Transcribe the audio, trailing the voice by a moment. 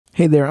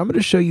Hey there, I'm going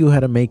to show you how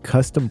to make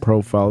custom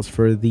profiles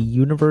for the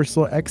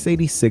Universal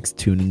X86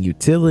 tuning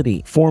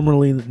utility,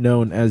 formerly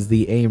known as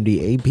the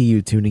AMD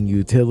APU tuning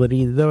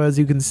utility, though as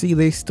you can see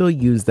they still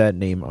use that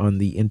name on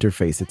the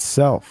interface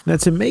itself. Now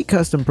to make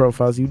custom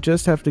profiles, you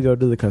just have to go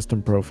to the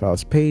custom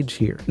profiles page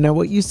here. Now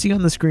what you see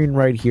on the screen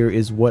right here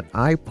is what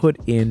I put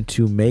in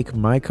to make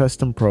my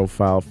custom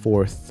profile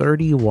for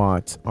 30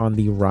 watts on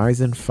the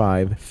Ryzen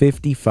 5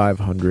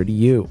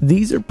 5500U.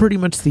 These are pretty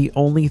much the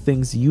only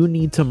things you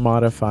need to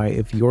modify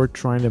if you're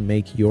trying to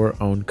make your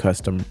own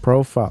custom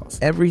profiles.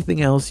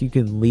 Everything else you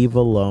can leave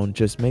alone.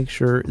 Just make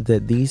sure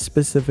that these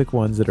specific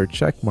ones that are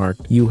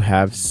checkmarked you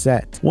have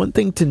set. One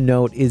thing to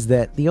note is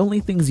that the only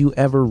things you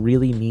ever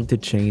really need to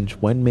change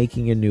when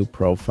making a new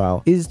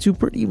profile is to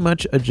pretty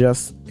much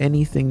adjust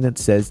anything that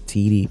says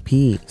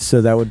TDP.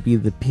 So that would be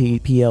the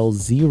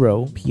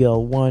PL0,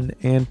 PL1,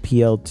 and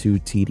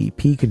PL2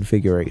 TDP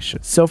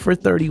configuration. So for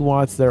 30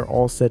 watts, they're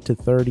all set to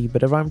 30,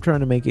 but if I'm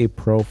trying to make a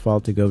profile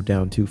to go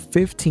down to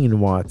 15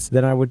 watts,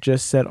 then I would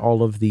just set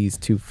all of these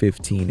to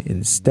 15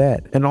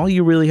 instead. And all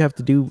you really have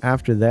to do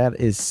after that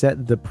is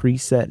set the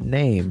preset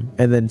name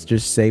and then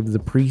just save the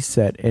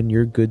preset and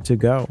you're good to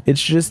go.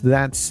 It's just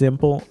that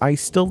simple. I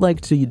still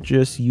like to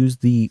just use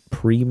the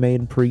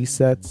pre-made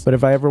presets, but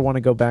if I ever want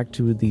to go back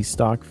to the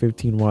stock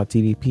 15 watt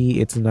TDP,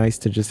 it's nice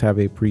to just have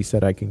a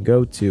preset I can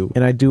go to.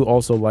 And I do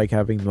also like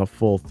having the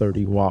full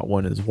 30 watt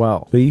one as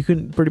well. But you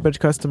can pretty much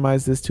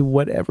customize this to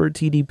whatever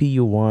TDP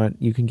you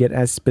want. You can get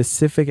as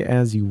specific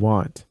as you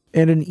want.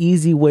 And an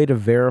easy way to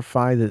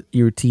verify that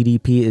your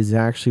TDP is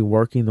actually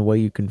working the way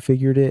you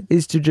configured it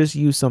is to just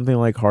use something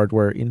like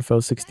Hardware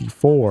Info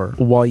 64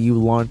 while you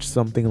launch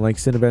something like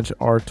Cinebench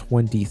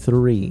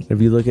R23.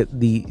 If you look at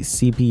the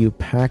CPU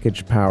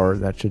package power,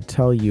 that should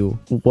tell you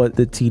what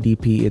the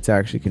TDP it's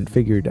actually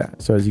configured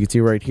at. So as you can see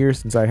right here,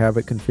 since I have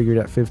it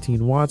configured at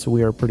 15 watts,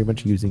 we are pretty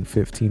much using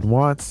 15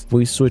 watts. If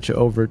we switch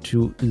over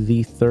to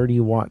the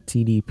 30 watt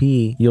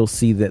TDP, you'll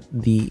see that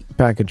the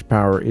package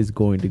power is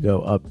going to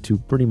go up to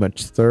pretty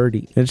much 30.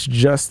 It's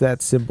just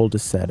that simple to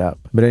set up.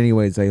 But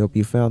anyways, I hope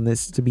you found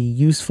this to be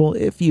useful.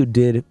 If you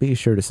did, be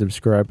sure to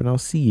subscribe and I'll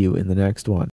see you in the next one.